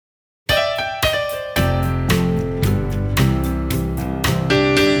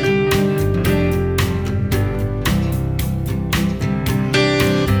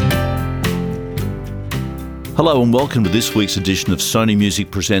Hello and welcome to this week's edition of Sony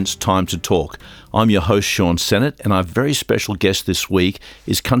Music Presents Time to Talk. I'm your host, Sean Sennett, and our very special guest this week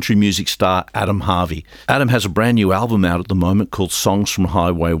is country music star Adam Harvey. Adam has a brand new album out at the moment called Songs from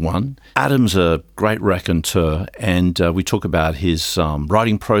Highway 1. Adam's a great raconteur, and we talk about his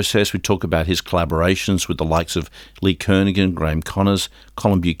writing process, we talk about his collaborations with the likes of Lee Kernaghan, Graham Connors,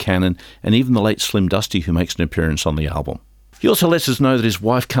 Colin Buchanan, and even the late Slim Dusty, who makes an appearance on the album. He also lets us know that his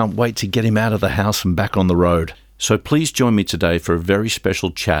wife can't wait to get him out of the house and back on the road. So please join me today for a very special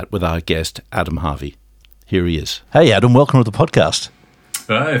chat with our guest, Adam Harvey. Here he is. Hey, Adam, welcome to the podcast.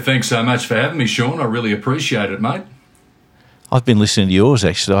 Hey, thanks so much for having me, Sean. I really appreciate it, mate. I've been listening to yours,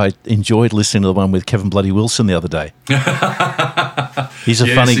 actually. I enjoyed listening to the one with Kevin Bloody Wilson the other day. He's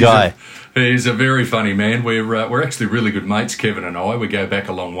a funny guy. He's a very funny man. We're actually really good mates, Kevin and I. We go back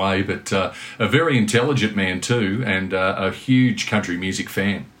a long way, but a very intelligent man too, and a huge country music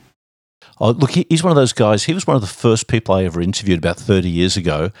fan. Oh, look, he's one of those guys. He was one of the first people I ever interviewed about 30 years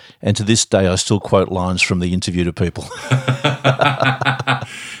ago, and to this day I still quote lines from the interview to people.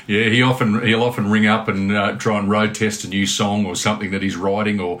 Yeah, he'll often ring up and try and road test a new song or something that he's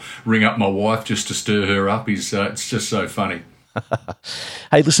writing, or ring up my wife just to stir her up. It's just so funny.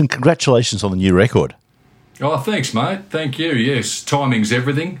 Hey, listen, congratulations on the new record. Oh, thanks, mate. Thank you. Yes, timing's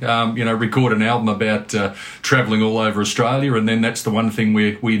everything. Record an album about travelling all over Australia, and then that's the one thing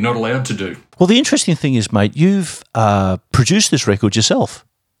we're not allowed to do. Well, the interesting thing is, mate, you've produced this record yourself.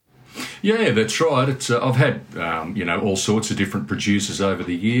 Yeah, that's right. I've had all sorts of different producers over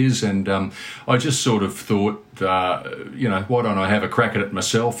the years, and I just sort of thought, why don't I have a crack at it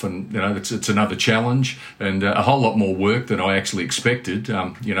myself? And it's another challenge and a whole lot more work than I actually expected.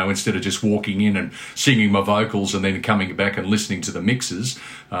 Instead of just walking in and singing my vocals and then coming back and listening to the mixes,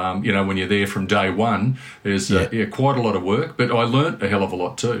 when you're there from day one, there's quite a lot of work. But I learnt a hell of a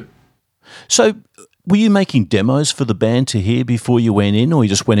lot too. So, were you making demos for the band to hear before you went in, or you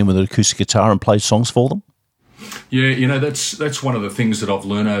just went in with an acoustic guitar and played songs for them? Yeah, that's one of the things that I've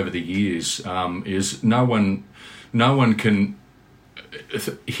learned over the years, is no one can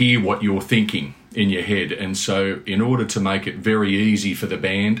hear what you're thinking in your head, and so in order to make it very easy for the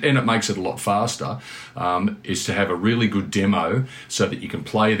band, and it makes it a lot faster, is to have a really good demo so that you can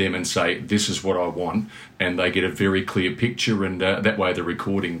play them and say, this is what I want, and they get a very clear picture, and that way the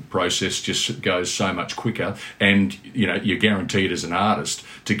recording process just goes so much quicker, and you're guaranteed as an artist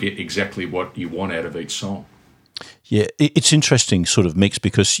to get exactly what you want out of each song. Yeah, it's interesting sort of mix,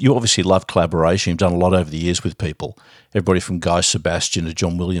 because you obviously love collaboration. You've done a lot over the years with people, everybody from Guy Sebastian to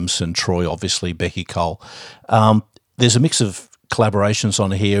John Williamson, Troy, obviously, Becky Cole. There's a mix of collaborations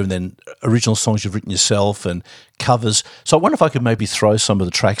on here, and then original songs you've written yourself and covers. So I wonder if I could maybe throw some of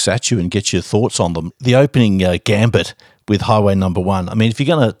the tracks at you and get your thoughts on them. The opening gambit with Highway Number 1. I mean, if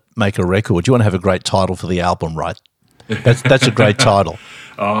you're going to make a record, you want to have a great title for the album, right? That's a great title.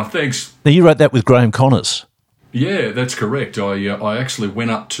 Oh, thanks. Now, you wrote that with Graham Connors. Yeah, that's correct. I actually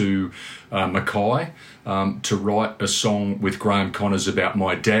went up to Mackay to write a song with Graham Connors about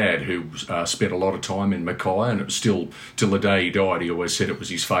my dad, who spent a lot of time in Mackay, and it was still, till the day he died, he always said it was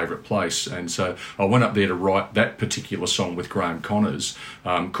his favourite place. And so I went up there to write that particular song with Graham Connors,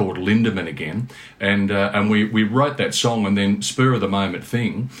 called Lindeman Again, and we wrote that song, and then spur of the moment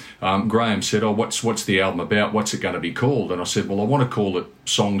thing, Graham said, "Oh, what's the album about? What's it going to be called?" And I said, "Well, I want to call it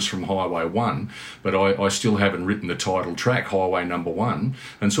Songs from Highway 1, but I still haven't written the title track, Highway Number 1,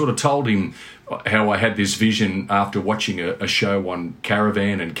 and sort of told him how I had this vision after watching a show on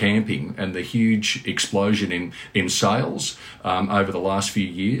caravan and camping, and the huge explosion in sales over the last few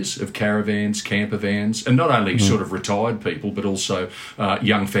years of caravans, camper vans, and not only sort of retired people, but also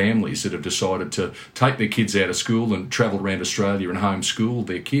young families that have decided to take their kids out of school and travel around Australia and homeschool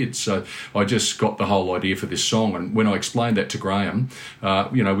their kids. So I just got the whole idea for this song, and when I explained that to Graham,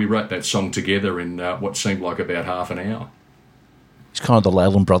 we wrote that song together in what seemed like about half an hour. It's kind of the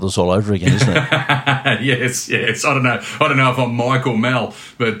Leyland Brothers all over again, isn't it? Yes. I don't know if I'm Mike or Mel,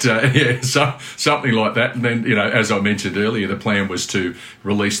 but so something like that. And then, as I mentioned earlier, the plan was to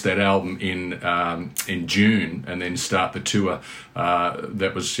release that album in June, and then start the tour.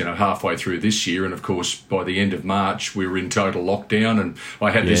 That was halfway through this year, and of course by the end of March we were in total lockdown, and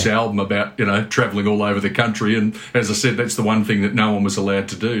I had this album about travelling all over the country, and as I said, that's the one thing that no one was allowed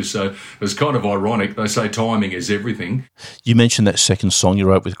to do. So it was kind of ironic. They say timing is everything. You mentioned that second song you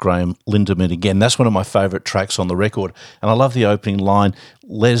wrote with Graham, Lindeman Again. That's one of my favourite tracks on the record, and I love the opening line.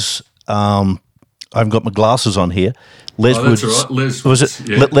 Les, I haven't got my glasses on here. Les that's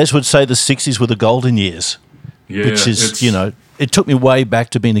right. Les would say the 60s were the golden years, which is, It took me way back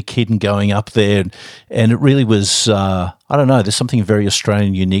to being a kid and going up there, and it really was, I don't know, there's something very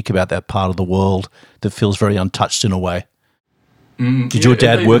Australian unique about that part of the world that feels very untouched in a way. Did your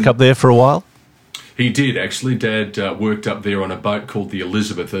dad work up there for a while? He did, actually. Dad worked up there on a boat called the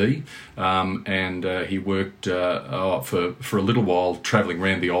Elizabeth E, and he worked for a little while travelling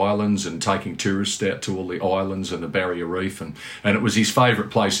around the islands and taking tourists out to all the islands and the Barrier Reef, and it was his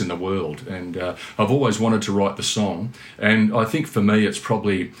favourite place in the world. And I've always wanted to write the song, and I think for me it's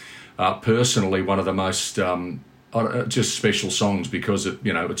probably personally one of the most just special songs because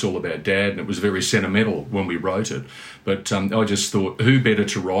it's all about Dad, and it was very sentimental when we wrote it. But I just thought, who better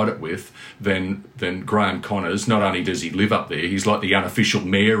to write it with than Graham Connors? Not only does he live up there, he's like the unofficial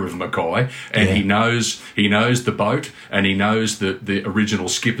mayor of Mackay, and he knows the boat, and he knows the original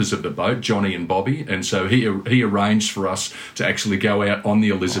skippers of the boat, Johnny and Bobby, and so he arranged for us to actually go out on the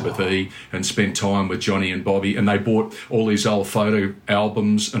Elizabeth E and spend time with Johnny and Bobby, and they bought all these old photo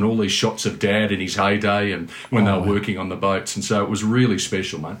albums and all these shots of Dad in his heyday and when they were working on the boats, and so it was really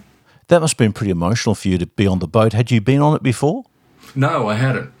special, mate. That must have been pretty emotional for you to be on the boat. Had you been on it before? No, I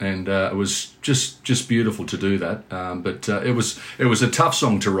hadn't, and it was just beautiful to do that. But it was a tough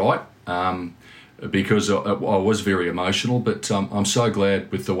song to write because I was very emotional. But I'm so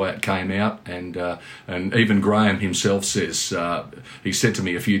glad with the way it came out, and even Graham himself says he said to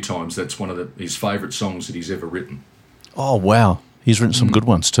me a few times that's one of his favourite songs that he's ever written. Oh wow, he's written some good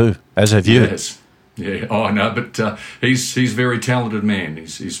ones too, as have you. Yes. Yeah, I know, but he's a very talented man.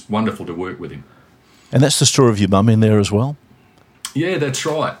 He's wonderful to work with him. And that's the story of your mum in there as well? Yeah, that's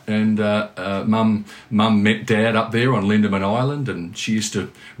right. And Mum met Dad up there on Lindeman Island, and she used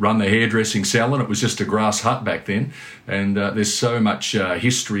to run the hairdressing salon. It was just a grass hut back then. And there's so much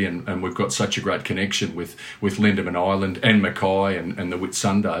history, and we've got such a great connection with Lindeman Island and Mackay and the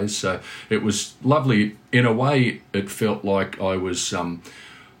Whitsundays. So it was lovely. In a way, it felt like I was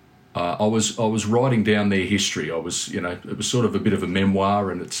writing down their history. It was sort of a bit of a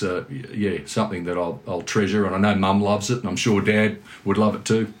memoir, and it's something that I'll treasure. And I know Mum loves it, and I'm sure Dad would love it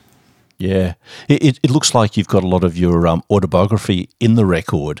too. Yeah, it looks like you've got a lot of your autobiography in the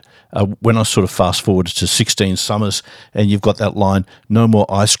record. When I sort of fast forward to 16 Summers, and you've got that line, "No more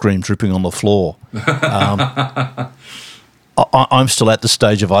ice cream dripping on the floor." I'm still at the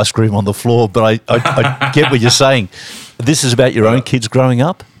stage of ice cream on the floor, but I get what you're saying. This is about your own kids growing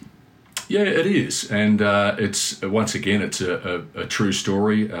up? Yeah, it is, and it's once again it's a true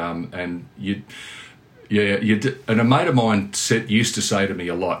story, and and a mate of mine used to say to me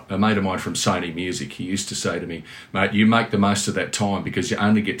a lot. A mate of mine from Sony Music, he used to say to me, "Mate, you make the most of that time because you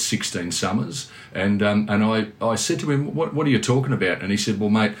only get 16 summers." And I said to him, "What are you talking about?" And he said, "Well,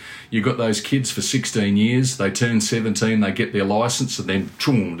 mate, you got those kids for 16 years. They turn 17, they get their license, and then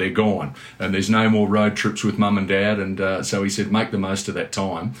choom, they're gone. And there's no more road trips with Mum and Dad." And so he said, "Make the most of that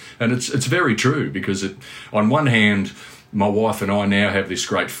time." And it's very true because on one hand, my wife and I now have this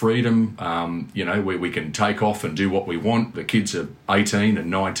great freedom, where we can take off and do what we want. The kids are 18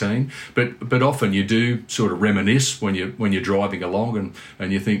 and 19, but often you do sort of reminisce when you're driving along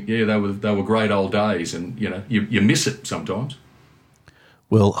and you think, yeah, they were great old days, and you miss it sometimes.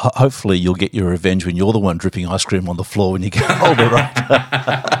 Well, hopefully you'll get your revenge when you're the one dripping ice cream on the floor when you get older, right?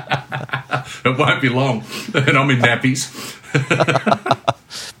 It won't be long, and I'm in nappies.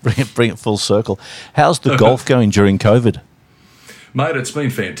 Bring it full circle. How's the golf going during COVID? Mate, it's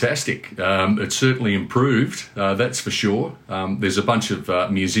been fantastic. It's certainly improved, that's for sure. There's a bunch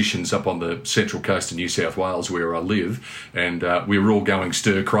of musicians up on the central coast of New South Wales where I live, and we were all going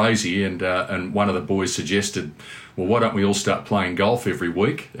stir crazy, and one of the boys suggested, well, why don't we all start playing golf every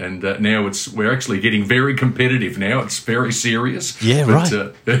week? And now we're actually getting very competitive now. It's very serious. Yeah, but, right.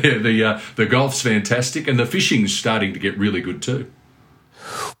 The golf's fantastic, and the fishing's starting to get really good too.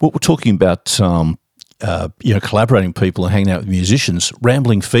 Well, we're talking about collaborating with people and hanging out with musicians.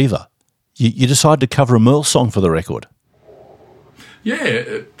 Rambling Fever. You decided to cover a Merle song for the record.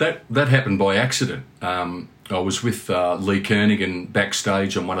 Yeah, that happened by accident. I was with Lee Kernaghan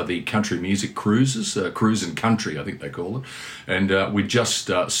backstage on one of the country music cruises, Cruise and Country, I think they call it, and we just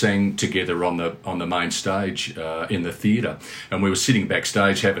sang together on the main stage in the theatre, and we were sitting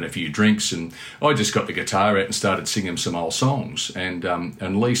backstage having a few drinks, and I just got the guitar out and started singing some old songs, and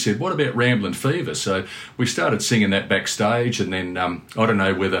Lee said, "What about Ramblin' Fever?" So we started singing that backstage, and then I don't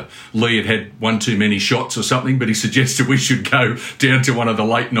know whether Lee had one too many shots or something, but he suggested we should go down to one of the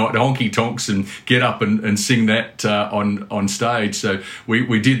late night honky tonks and get up and sing that on stage. So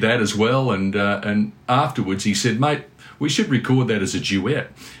we did that as well, and afterwards he said, "Mate, we should record that as a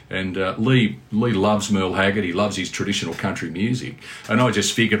duet. And Lee loves Merle Haggard. He loves his traditional country music. And I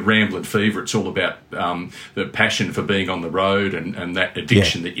just figured Ramblin' Fever, it's all about the passion for being on the road and that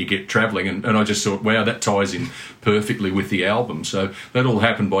addiction that you get travelling. And I just thought, wow, that ties in perfectly with the album. So that all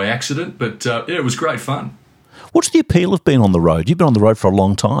happened by accident, but it was great fun. What's the appeal of being on the road? You've been on the road for a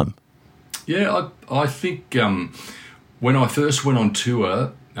long time. Yeah, I think when I first went on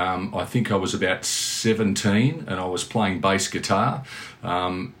tour, I think I was about 17 and I was playing bass guitar,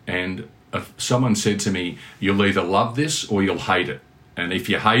 and someone said to me, "You'll either love this or you'll hate it, and if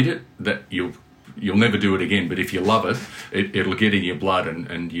you hate it, that you'll never do it again. But if you love it, it'll get in your blood,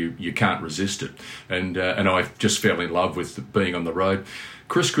 and you can't resist it." And I just fell in love with being on the road.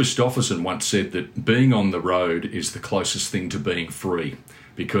 Chris Christopherson once said that being on the road is the closest thing to being free,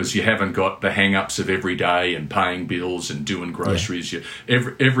 because you haven't got the hang-ups of every day and paying bills and doing groceries.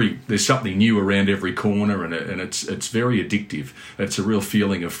 There's something new around every corner, and it's very addictive. It's a real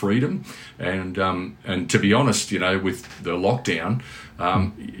feeling of freedom, and to be honest, with the lockdown,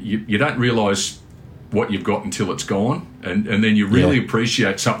 you don't realise what you've got until it's gone, and then you really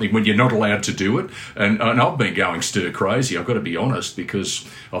appreciate something when you're not allowed to do it. And I've been going stir crazy, I've got to be honest, because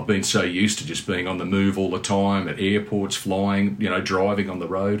I've been so used to just being on the move all the time, at airports, flying, driving on the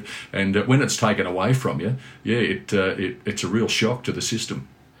road, and when it's taken away from you, it's a real shock to the system.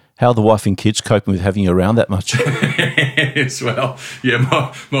 How are the wife and kids coping with having you around that much? Yes, well,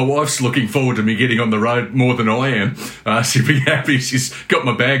 yeah, my wife's looking forward to me getting on the road more than I am. She'd be happy. She's got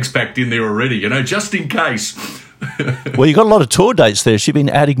my bags packed in there already, just in case. Well, you've got a lot of tour dates there. She's been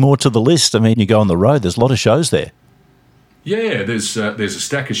adding more to the list. I mean, you go on the road, there's a lot of shows there. Yeah, there's a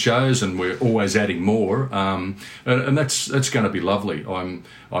stack of shows, and we're always adding more, and that's going to be lovely.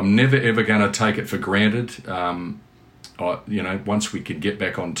 I'm never ever going to take it for granted. Once we can get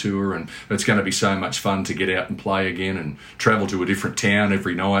back on tour, and it's going to be so much fun to get out and play again and travel to a different town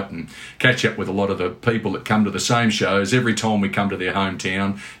every night and catch up with a lot of the people that come to the same shows. Every time we come to their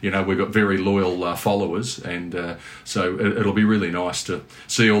hometown, we've got very loyal followers, and so it'll be really nice to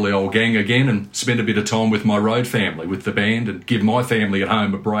see all the old gang again and spend a bit of time with my road family, with the band, and give my family at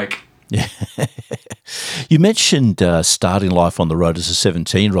home a break. Yeah. You mentioned starting life on the road as a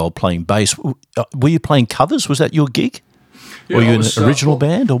 17-year-old playing bass. Were you playing covers? Was that your gig? Yeah, were you in an original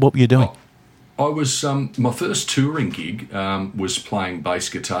band, or what were you doing? I was my first touring gig was playing bass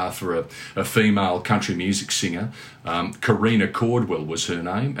guitar for a female country music singer. Karina Cordwell was her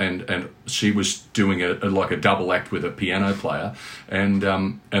name, and she was doing a double act with a piano player, and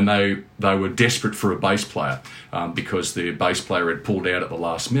they were desperate for a bass player because their bass player had pulled out at the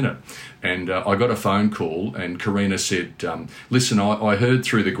last minute. And I got a phone call, and Karina said, "Listen, I heard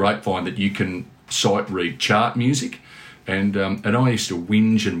through the grapevine that you can sight read chart music." And I used to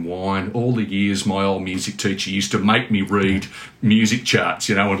whinge and whine all the years. My old music teacher used to make me read music charts,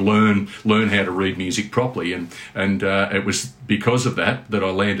 and learn how to read music properly. And it was because of that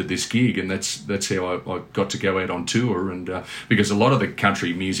I landed this gig, and that's how I got to go out on tour. And because a lot of the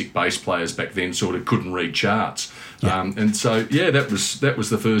country music bass players back then sort of couldn't read charts. Yeah. And so that was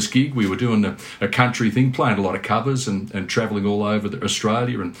the first gig. We were doing a country thing, playing a lot of covers and travelling all over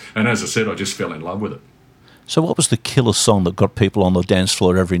Australia. And as I said, I just fell in love with it. So what was the killer song that got people on the dance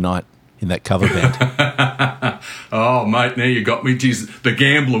floor every night in that cover band? Oh, mate, now you got me. Jeez, The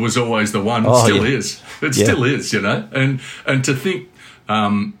Gambler was always the one. It still is. It still is, And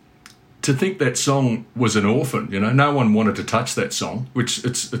to think that song was an orphan, no one wanted to touch that song, which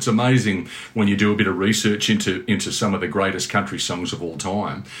it's amazing when you do a bit of research into some of the greatest country songs of all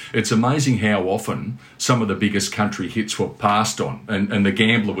time. It's amazing how often some of the biggest country hits were passed on, and The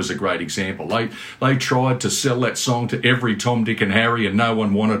Gambler was a great example. They tried to sell that song to every Tom, Dick and Harry, and no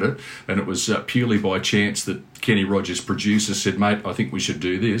one wanted it, and it was purely by chance that Kenny Rogers' producer said, "Mate, I think we should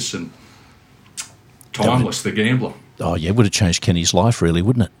do this," and timeless, The Gambler. Oh, yeah, it would have changed Kenny's life, really,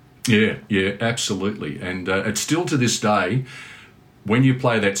 wouldn't it? Yeah, absolutely. And it's still to this day, when you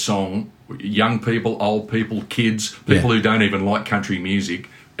play that song, young people, old people, kids, people who don't even like country music,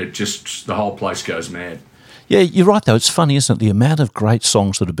 the whole place goes mad. Yeah, you're right, though. It's funny, isn't it? The amount of great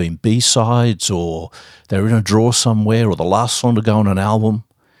songs that have been B-sides, or they're in a drawer somewhere, or the last song to go on an album.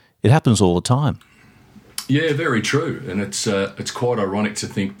 It happens all the time. Yeah, very true. And it's quite ironic to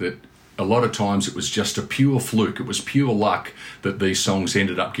think that a lot of times it was just a pure fluke. It was pure luck that these songs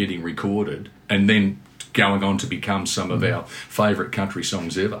ended up getting recorded and then going on to become some of our favourite country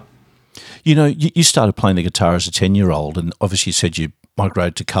songs ever. You started playing the guitar as a 10-year-old, and obviously you said you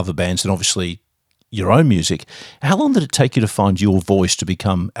migrated to cover bands and obviously your own music. How long did it take you to find your voice to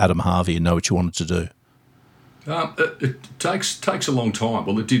become Adam Harvey and know what you wanted to do? It takes a long time.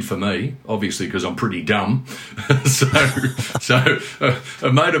 Well, it did for me, obviously, because I'm pretty dumb. A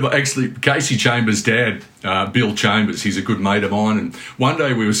mate of actually Casey Chambers' dad, Bill Chambers, he's a good mate of mine. And one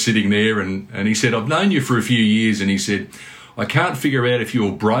day we were sitting there, and he said, "I've known you for a few years," and he said, "I can't figure out if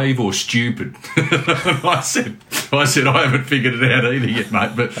you're brave or stupid." I said, "I haven't figured it out either yet,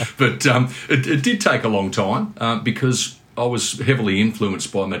 mate." But it did take a long time because I was heavily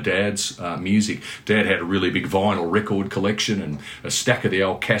influenced by my dad's music. Dad had a really big vinyl record collection and a stack of the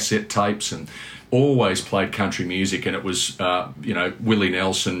old cassette tapes, and always played country music. And it was, Willie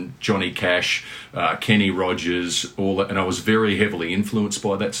Nelson, Johnny Cash, Kenny Rogers, all that. And I was very heavily influenced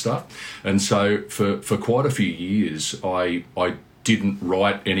by that stuff. And so for quite a few years, I didn't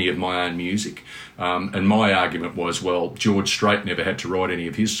write any of my own music. And my argument was, well, George Strait never had to write any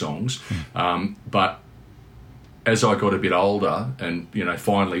of his songs. But as I got a bit older and,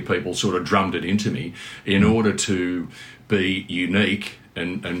 finally people sort of drummed it into me, in order to be unique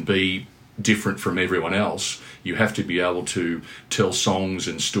and be different from everyone else, you have to be able to tell songs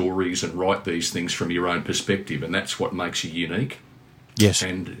and stories and write these things from your own perspective, and that's what makes you unique. Yes.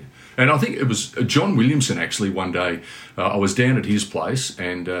 And I think it was John Williamson, actually, one day, I was down at his place,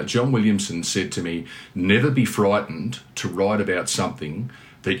 and John Williamson said to me, "Never be frightened to write about something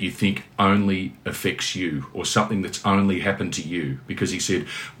that you think only affects you, or something that's only happened to you." Because he said,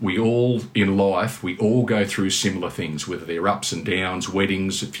 we all go through similar things, whether they're ups and downs,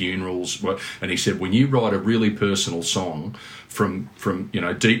 weddings, funerals. And he said, when you write a really personal song from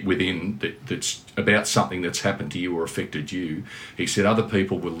deep within that's about something that's happened to you or affected you, he said other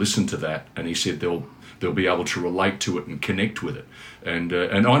people will listen to that, and he said they'll be able to relate to it and connect with it. And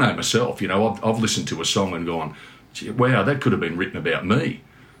I know myself, I've listened to a song and gone, wow, that could have been written about me.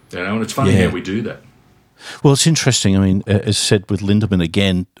 And it's funny how we do that. Well, it's interesting. I mean, as said with Lindemann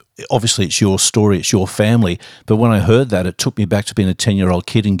again, obviously it's your story, it's your family. But when I heard that, it took me back to being a 10-year-old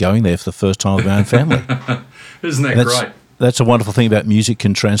kid and going there for the first time with my own family. Isn't that great? That's a wonderful thing about music,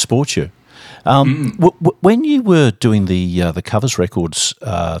 can transport you. When you were doing the covers records,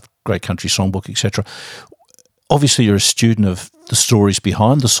 Great Country Songbook, etc., obviously you're a student of the stories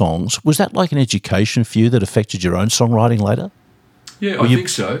behind the songs. Was that like an education for you that affected your own songwriting later? Yeah, I think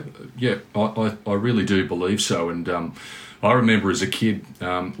so. Yeah, I really do believe so. And I remember as a kid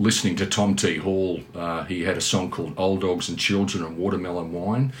listening to Tom T. Hall. He had a song called Old Dogs and Children and Watermelon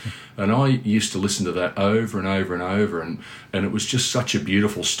Wine. And I used to listen to that over and over and over. And it was just such a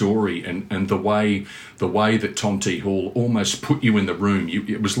beautiful story. And the way that Tom T. Hall almost put you in the room.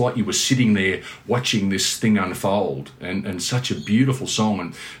 It was like you were sitting there watching this thing unfold. And such a beautiful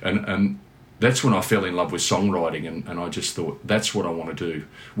song. And that's when I fell in love with songwriting, and I just thought, that's what I want to do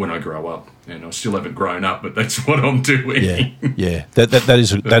when I grow up. And I still haven't grown up, but that's what I'm doing. Yeah.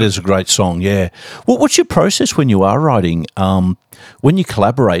 That is a great song, yeah. Well, what's your process when you are writing? When you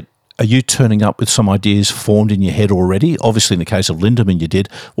collaborate, are you turning up with some ideas formed in your head already? Obviously, in the case of Lindemann, you did.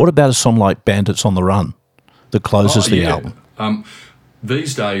 What about a song like Bandits on the Run that closes the album?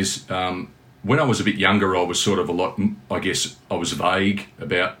 These days... when I was a bit younger, I was sort of I was vague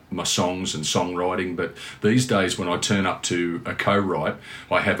about my songs and songwriting, but these days when I turn up to a co-write,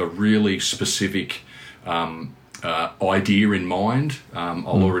 I have a really specific idea in mind.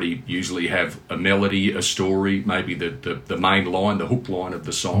 I'll already usually have a melody, a story, maybe the main line, the hook line of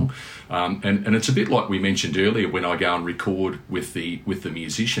the song. And it's a bit like we mentioned earlier when I go and record with the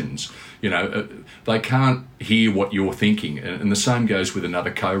musicians. They can't hear what you're thinking, and the same goes with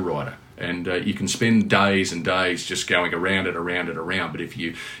another co-writer. And you can spend days and days just going around and around and around. But if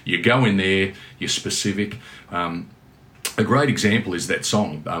you go in there, you're specific. A great example is that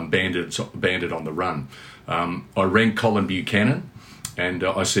song, Bandit on the Run. I rang Colin Buchanan and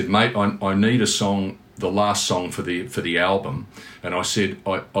I said, mate, I need a song, the last song for the album. And I said,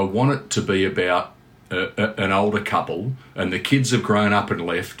 I want it to be about an older couple, and the kids have grown up and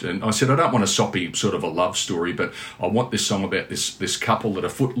left. And I said, I don't want a soppy sort of a love story, but I want this song about this couple that are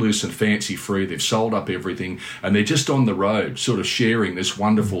footloose and fancy free. They've sold up everything, and they're just on the road, sort of sharing this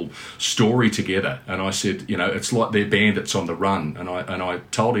wonderful story together. And I said, it's like they're bandits on the run. And I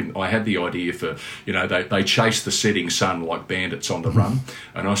told him I had the idea for, they chase the setting sun like bandits on the run.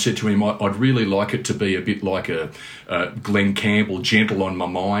 And I said to him, I'd really like it to be a bit like a Glenn Campbell, Gentle on My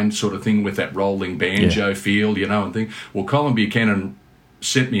Mind sort of thing, with that rolling banjo feel, and thing. Well, Colin Buchanan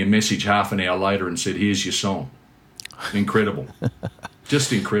sent me a message half an hour later and said, here's your song. Incredible.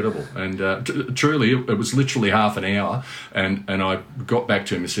 Just incredible. And truly, it was literally half an hour, and I got back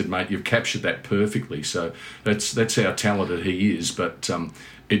to him and said, mate, you've captured that perfectly. So that's how talented he is, but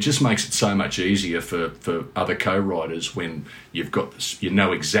it just makes it so much easier for other co-writers when you've got this,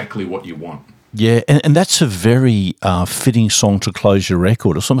 exactly what you want. Yeah, and that's a very fitting song to close your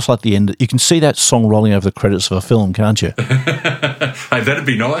record. It's almost like the end. You can see that song rolling over the credits of a film, can't you? Hey, that'd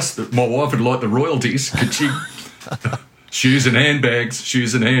be nice. My wife would like the royalties. Could she? Shoes and handbags,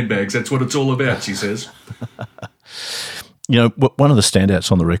 shoes and handbags. That's what it's all about, she says. You know, one of the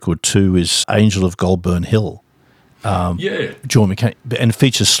standouts on the record too is Angel of Goulburn Hill. Yeah. Joy McCann, and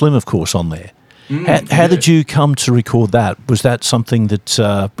features Slim, of course, on there. How did you come to record that? Was that something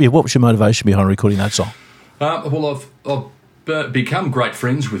that, what was your motivation behind recording that song? Well, I've become great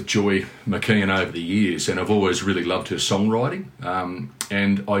friends with Joy McKean over the years, and I've always really loved her songwriting.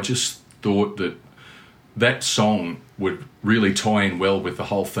 And I just thought that song would really tie in well with the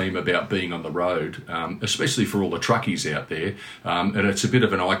whole theme about being on the road, especially for all the truckies out there. And it's a bit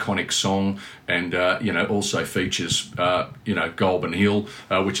of an iconic song, and also features Goulburn Hill,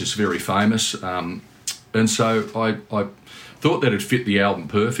 which is very famous. And so I thought that it fit the album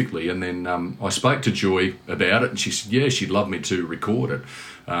perfectly. And then I spoke to Joy about it, and she said, yeah, she'd love me to record it.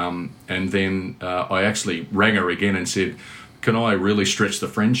 And then I actually rang her again and said, can I really stretch the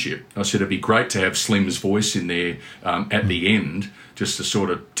friendship? I said it'd be great to have Slim's voice in there at the end, just to sort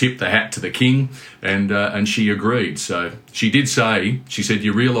of tip the hat to the king, and she agreed. So she did say, she said,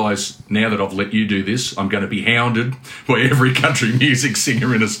 you realise now that I've let you do this, I'm going to be hounded by every country music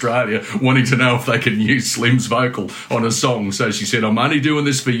singer in Australia wanting to know if they can use Slim's vocal on a song. So she said, I'm only doing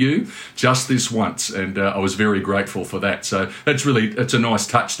this for you, just this once, and I was very grateful for that. So it's a nice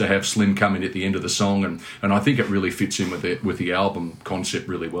touch to have Slim come in at the end of the song, and I think it really fits in with the album concept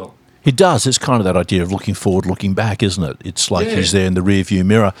really well. It does. It's kind of that idea of looking forward, looking back, isn't it? It's like he's there in the rearview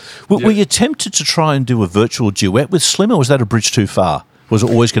mirror. Were you tempted to try and do a virtual duet with Slim, or was that a bridge too far? Was it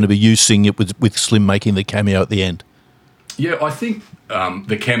always going to be you singing it with Slim making the cameo at the end? Yeah, I think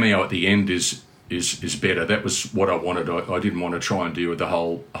the cameo at the end is better. That was what I wanted. I didn't want to try and do the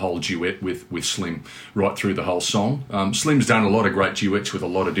whole duet with Slim right through the whole song. Slim's done a lot of great duets with a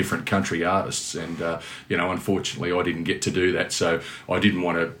lot of different country artists, and unfortunately I didn't get to do that, so I didn't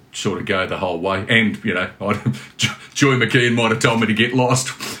want to sort of go the whole way. And Joy McKean might have told me to get lost.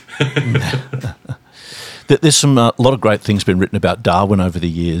 There's a lot of great things been written about Darwin over the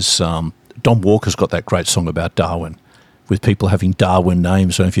years. Don Walker's got that great song about Darwin, with people having Darwin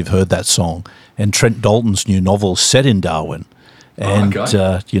names. I don't know if you've heard that song. And Trent Dalton's new novel set in Darwin. And,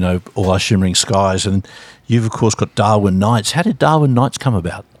 All Our Shimmering Skies. And you've, of course, got Darwin Nights. How did Darwin Nights come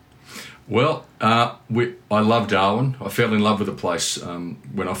about? Well, I love Darwin. I fell in love with the place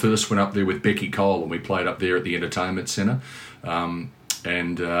when I first went up there with Becky Cole, and we played up there at the Entertainment Centre.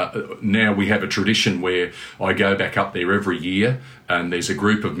 And now we have a tradition where I go back up there every year, and there's a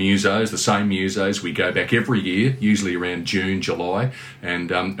group of musos, the same musos. We go back every year, usually around June, July,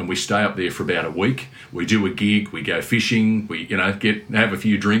 and we stay up there for about a week. We do a gig, we go fishing, we have a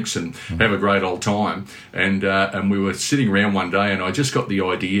few drinks and have a great old time. And we were sitting around one day, and I just got the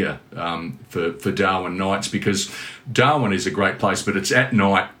idea for Darwin Nights, because Darwin is a great place, but it's at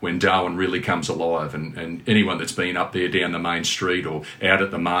night when Darwin really comes alive. And anyone that's been up there down the main street or out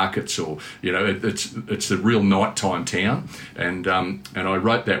at the markets, or it's a real nighttime town. And I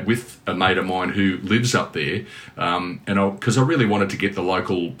wrote that with a mate of mine who lives up there, because I really wanted to get the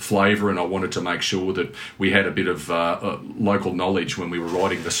local flavour, and I wanted to make sure that we had a bit of local knowledge when we were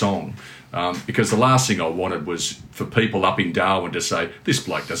writing the song. Because the last thing I wanted was for people up in Darwin to say, this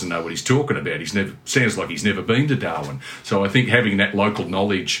bloke doesn't know what he's talking about. Sounds like he's never been to Darwin. So I think having that local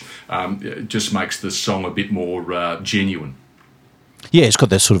knowledge just makes the song a bit more genuine. Yeah, it's got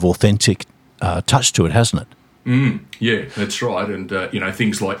that sort of authentic touch to it, hasn't it? Yeah, that's right. And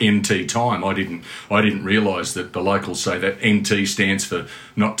things like NT time, I didn't realise that the locals say that NT stands for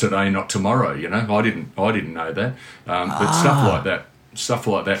not today, not tomorrow. I didn't know that. But stuff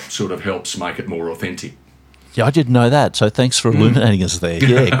like that sort of helps make it more authentic. Yeah, I didn't know that. So thanks for illuminating us there.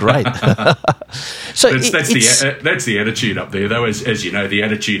 Yeah, great. So that's the attitude up there, though. As you know, the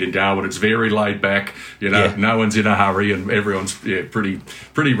attitude in Darwin, it's very laid back. No one's in a hurry, and everyone's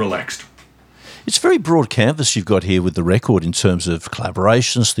pretty relaxed. It's a very broad canvas you've got here with the record in terms of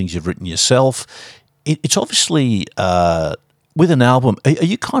collaborations, things you've written yourself. It's obviously, with an album, are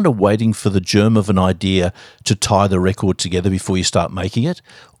you kind of waiting for the germ of an idea to tie the record together before you start making it?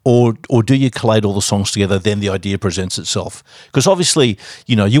 Or do you collate all the songs together, then the idea presents itself? Because obviously,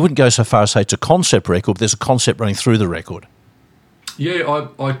 you wouldn't go so far as say it's a concept record, but there's a concept running through the record. Yeah,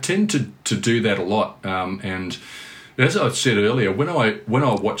 I tend to do that a lot, and as I said earlier, when I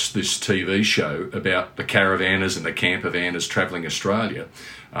watched this TV show about the caravanners and the campervanners travelling Australia,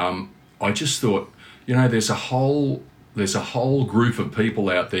 I just thought, there's a whole group of people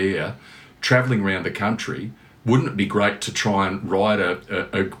out there travelling around the country wouldn't it be great to try and write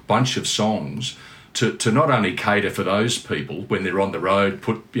a bunch of songs to not only cater for those people when they're on the road,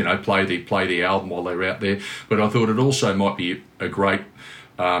 play the album while they're out there, but I thought it also might be a great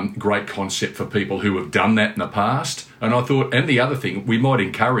concept for people who have done that in the past. And I thought, and the other thing, we might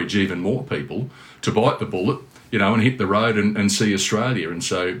encourage even more people to bite the bullet, and hit the road and see Australia. And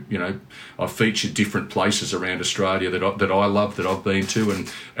so, I've featured different places around Australia that I love, that I've been to,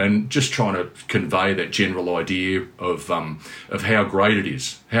 and just trying to convey that general idea of how great it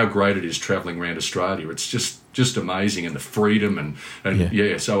is travelling around Australia. It's just amazing, and the freedom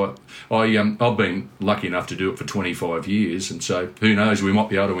So I've been lucky enough to do it for 25 years, and so who knows, we might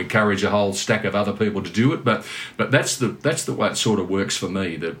be able to encourage a whole stack of other people to do it. But that's the way it sort of works for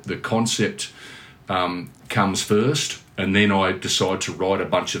me. The concept comes first, and then I decide to write a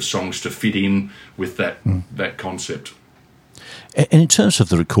bunch of songs to fit in with that concept. And in terms of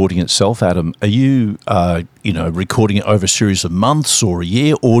the recording itself, Adam, are you recording it over a series of months or a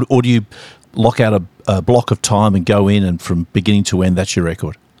year, or do you lock out a block of time and go in and from beginning to end, that's your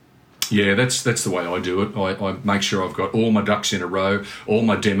record? Yeah, that's the way I do it. I make sure I've got all my ducks in a row, all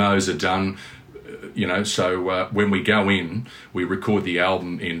my demos are done. So when we go in, we record the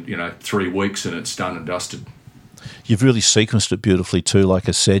album in 3 weeks, and it's done and dusted. You've really sequenced it beautifully too, like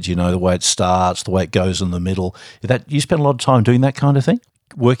I said, the way it starts, the way it goes in the middle. You spend a lot of time doing that kind of thing,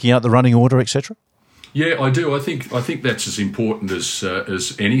 working out the running order, etc.? Yeah, I do. I think that's as important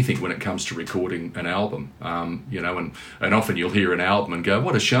as anything when it comes to recording an album. And often you'll hear an album and go,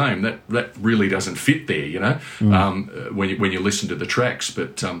 "What a shame that really doesn't fit there." When you listen to the tracks.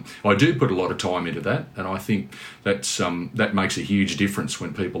 But I do put a lot of time into that, and I think that makes a huge difference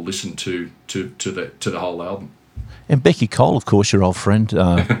when people listen to the whole album. And Becky Cole, of course, your old friend,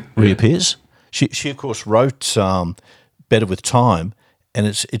 reappears. She of course wrote "Better with Time." And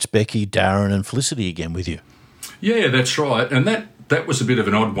it's Becky, Darren and Felicity again with you. Yeah, that's right. And that was a bit of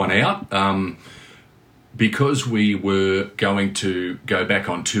an odd one out because we were going to go back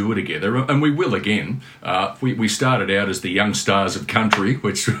on tour together, and we will again. We started out as the Young Stars of Country,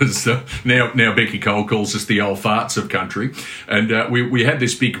 which was now Becky Cole calls us the Old Farts of Country. And we had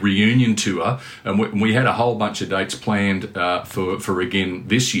this big reunion tour, and we had a whole bunch of dates planned for again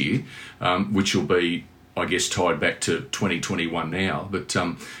this year, which will be, I guess, tied back to 2021 now. But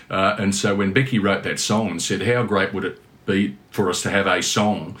and so when Becky wrote that song and said, how great would it be for us to have a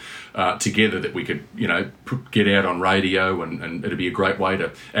song together that we could, get out on radio, and it'd be a great way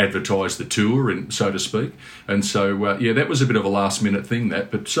to advertise the tour, and so to speak. And so, that was a bit of a last minute thing,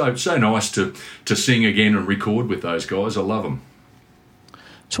 but so nice to sing again and record with those guys. I love them.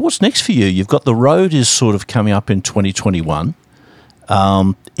 So what's next for you? You've got The Road is sort of coming up in 2021.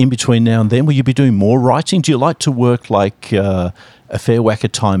 In between now and then, will you be doing more writing? Do you like to work like a fair whack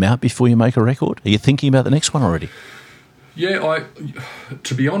of time out before you make a record? Are you thinking about the next one already? Yeah,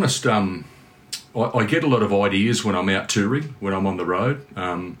 to be honest, I get a lot of ideas when I'm out touring, when I'm on the road.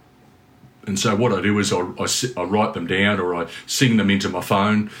 And so what I do is I write them down, or I sing them into my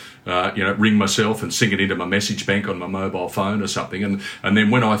phone, ring myself and sing it into my message bank on my mobile phone or something. And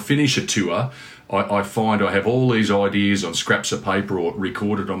then when I finish a tour, I find I have all these ideas on scraps of paper or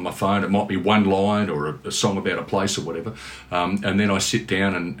recorded on my phone. It might be one line or a song about a place or whatever. And then I sit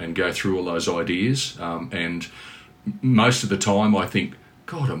down and go through all those ideas. And most of the time I think,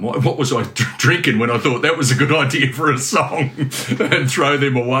 God, what was I drinking when I thought that was a good idea for a song, and throw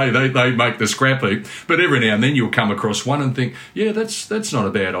them away. They make the scrap heap. But every now and then you'll come across one and think, yeah, that's not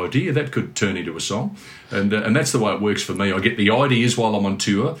a bad idea. That could turn into a song. And that's the way it works for me. I get the ideas while I'm on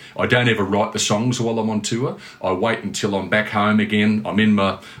tour. I don't ever write the songs while I'm on tour. I wait until I'm back home again. I'm in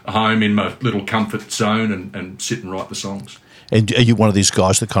my home, in my little comfort zone, and sit and write the songs. And are you one of these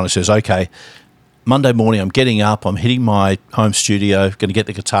guys that kind of says, okay, Monday morning, I'm getting up, I'm hitting my home studio, going to get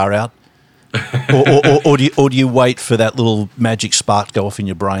the guitar out? or do you wait for that little magic spark to go off in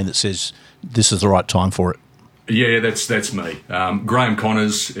your brain that says, this is the right time for it? Yeah, that's me. Graham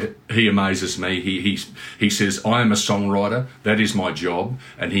Connors, he amazes me. He says, I am a songwriter, that is my job,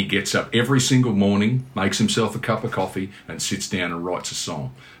 and he gets up every single morning, makes himself a cup of coffee, and sits down and writes a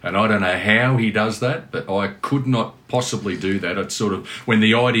song. And I don't know how he does that, but I could not possibly do that. It's sort of, when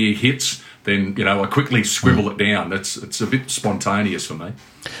the idea hits, then, I quickly scribble it down. It's a bit spontaneous for me.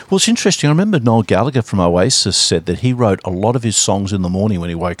 Well, it's interesting. I remember Noel Gallagher from Oasis said that he wrote a lot of his songs in the morning when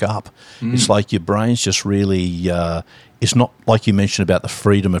he woke up. It's like your brain's just really, it's not like you mentioned about the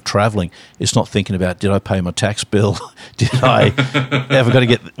freedom of travelling. It's not thinking about, did I pay my tax bill? Have I got to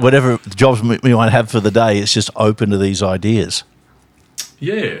get whatever jobs we might have for the day? It's just open to these ideas.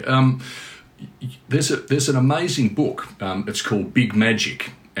 Yeah. There's an amazing book. It's called Big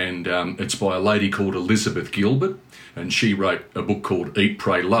Magic. and it's by a lady called Elizabeth Gilbert. And she wrote a book called Eat,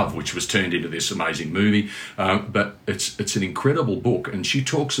 Pray, Love, which was turned into this amazing movie. But it's an incredible book, and she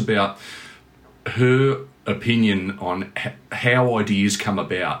talks about her opinion on how ideas come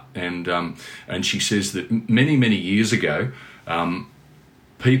about. And she says that many, many years ago,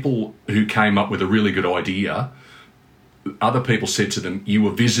 people who came up with a really good idea, other people said to them, you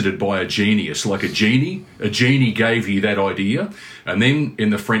were visited by a genius, like a genie. A genie gave you that idea. And then in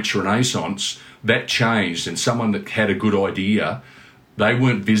the French Renaissance, that changed, and someone that had a good idea, they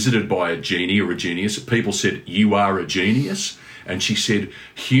weren't visited by a genie or a genius. People said, you are a genius. And she said,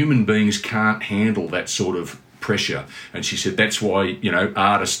 human beings can't handle that sort of pressure. And she said, that's why,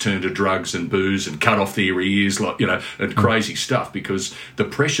 artists turn to drugs and booze and cut off their ears, and crazy stuff, because the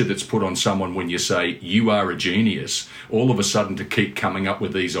pressure that's put on someone when you say, you are a genius, all of a sudden to keep coming up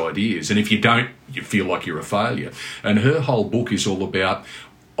with these ideas. And if you don't, you feel like you're a failure. And her whole book is all about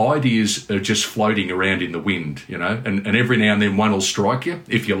ideas are just floating around in the wind, and every now and then one will strike you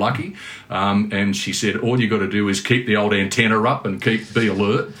if you're lucky. And she said, all you got to do is keep the old antenna up and be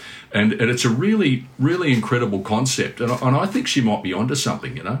alert. And it's a really, really incredible concept. And I think she might be onto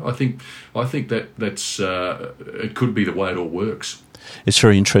something, I think that's it could be the way it all works. It's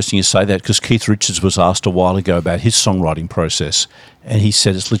very interesting you say that, because Keith Richards was asked a while ago about his songwriting process, and he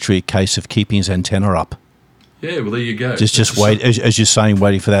said it's literally a case of keeping his antenna up. Yeah, well, there you go. Just wait, as you're saying,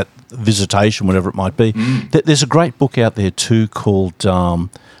 waiting for that visitation, whatever it might be. There's a great book out there too called The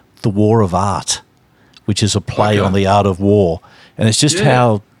War of Art, which is a play on the art of war. And it's just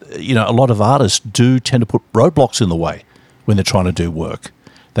how, a lot of artists do tend to put roadblocks in the way when they're trying to do work.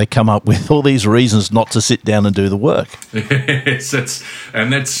 They come up with all these reasons not to sit down and do the work. Yes,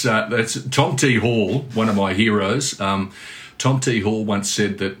 that's Tom T. Hall, one of my heroes. Tom T. Hall once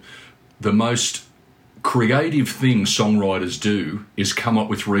said that the most creative thing songwriters do is come up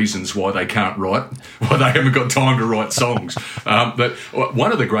with reasons why they can't write, why they haven't got time to write songs. But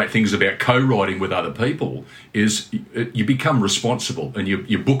one of the great things about co-writing with other people is you become responsible, and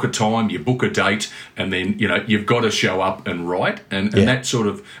you book a time, you book a date, and then you've got to show up and write, and that sort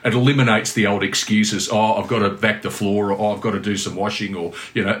of, it eliminates the old excuses. Oh, I've got to vac the floor, or I've got to do some washing, or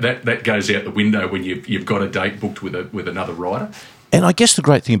that goes out the window when you've got a date booked with another writer. And I guess the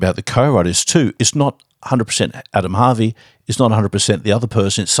great thing about the co-writers too, it's not 100% Adam Harvey, it's not 100% the other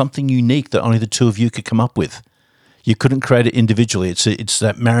person. It's something unique that only the two of you could come up with. You couldn't create it individually. It's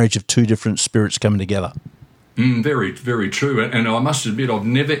that marriage of two different spirits coming together. Very, very true. And I must admit, I've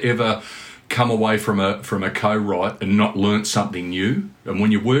never ever come away from a co-write and not learnt something new. And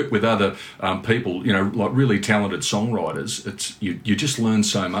when you work with other people, like really talented songwriters, you just learn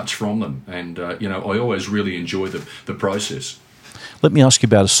so much from them. And I always really enjoy the process. Let me ask you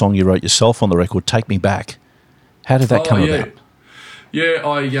about a song you wrote yourself on the record, Take Me Back. How did that come about? Yeah,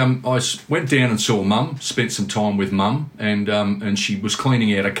 I went down and saw Mum, spent some time with Mum, and she was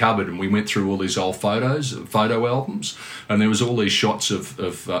cleaning out a cupboard, and we went through all these old photo albums, and there was all these shots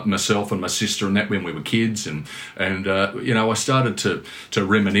of myself and my sister and that when we were kids, and I started to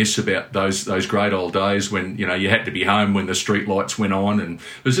reminisce about those great old days when you had to be home when the street lights went on, and there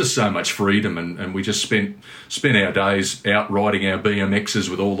was just so much freedom, and we just spent our days out riding our BMXs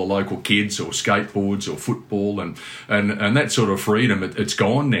with all the local kids, or skateboards, or football, and that sort of freedom. It's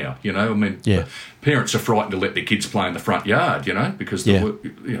gone now, Parents are frightened to let their kids play in the front yard, because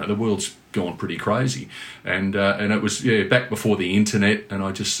the world's gone pretty crazy, and it was back before the internet, and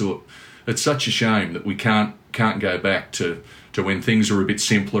I just thought it's such a shame that we can't go back to when things were a bit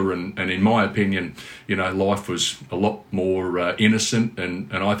simpler, and in my opinion, life was a lot more innocent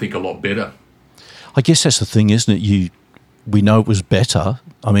and I think a lot better. I guess that's the thing, isn't it? We know it was better.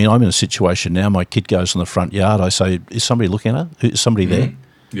 I mean, I'm in a situation now, my kid goes in the front yard, I say, is somebody looking at her? Is somebody there?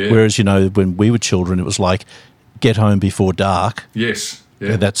 Yeah. Whereas, when we were children, it was like, get home before dark. Yes.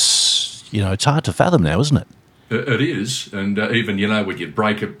 Yeah. That's, it's hard to fathom now, isn't it? It is, and even when you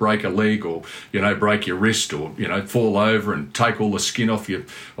break a leg, or break your wrist, or fall over and take all the skin off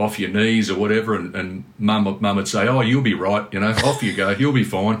your knees or whatever, and mum would say, "Oh, you'll be right, off you go, you'll be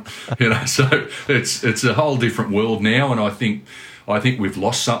fine," So it's a whole different world now, and I think we've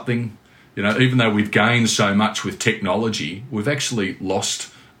lost something, even though we've gained so much with technology, we've actually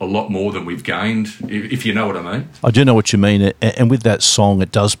lost a lot more than we've gained, if you know what I mean. I do know what you mean, and with that song,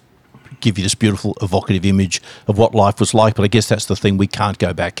 it does give you this beautiful evocative image of what life was like, but I guess that's the thing, we can't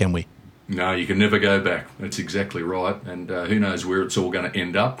go back, can we? No, you can never go back. That's exactly right, and who knows where it's all going to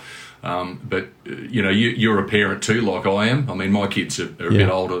end up. But you're a parent too, like I am. I mean, my kids are a bit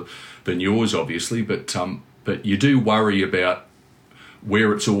older than yours, obviously, but you do worry about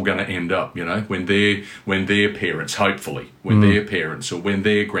where it's all going to end up, when their parents, hopefully, when their parents or when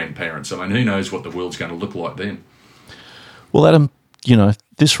their grandparents. I mean, who knows what the world's going to look like then? Well, Adam,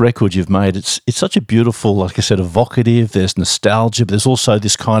 this record you've made, it's such a beautiful, like I said, evocative. There's nostalgia, but there's also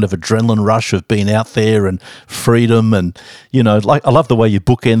this kind of adrenaline rush of being out there and freedom. And, I love the way you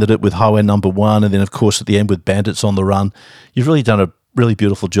bookended it with Highway Number 1 and then, of course, at the end with Bandits on the Run. You've really done a really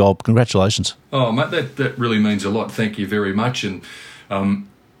beautiful job. Congratulations. Oh, mate, that really means a lot. Thank you very much. And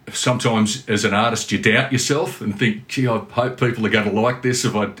sometimes as an artist you doubt yourself and think, gee, I hope people are going to like this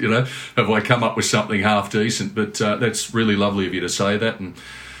have I come up with something half decent. But that's really lovely of you to say that. And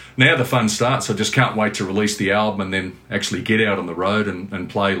now the fun starts. I just can't wait to release the album and then actually get out on the road and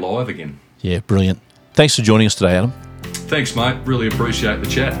play live again. Yeah, brilliant. Thanks for joining us today, Adam. Thanks, mate. Really appreciate the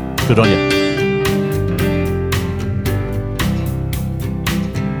chat. Good on you.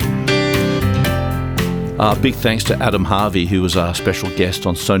 Big thanks to Adam Harvey, who was our special guest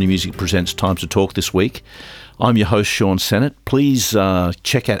on Sony Music Presents Time to Talk this week. I'm your host, Sean Sennett. Please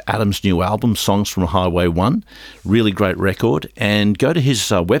check out Adam's new album, Songs from Highway 1. Really great record. And go to his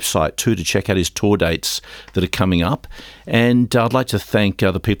website too to check out his tour dates that are coming up. And I'd like to thank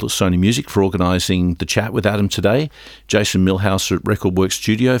the people at Sony Music for organising the chat with Adam today. Jason Millhouse at Record Works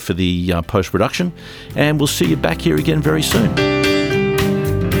Studio for the post-production. And we'll see you back here again very soon.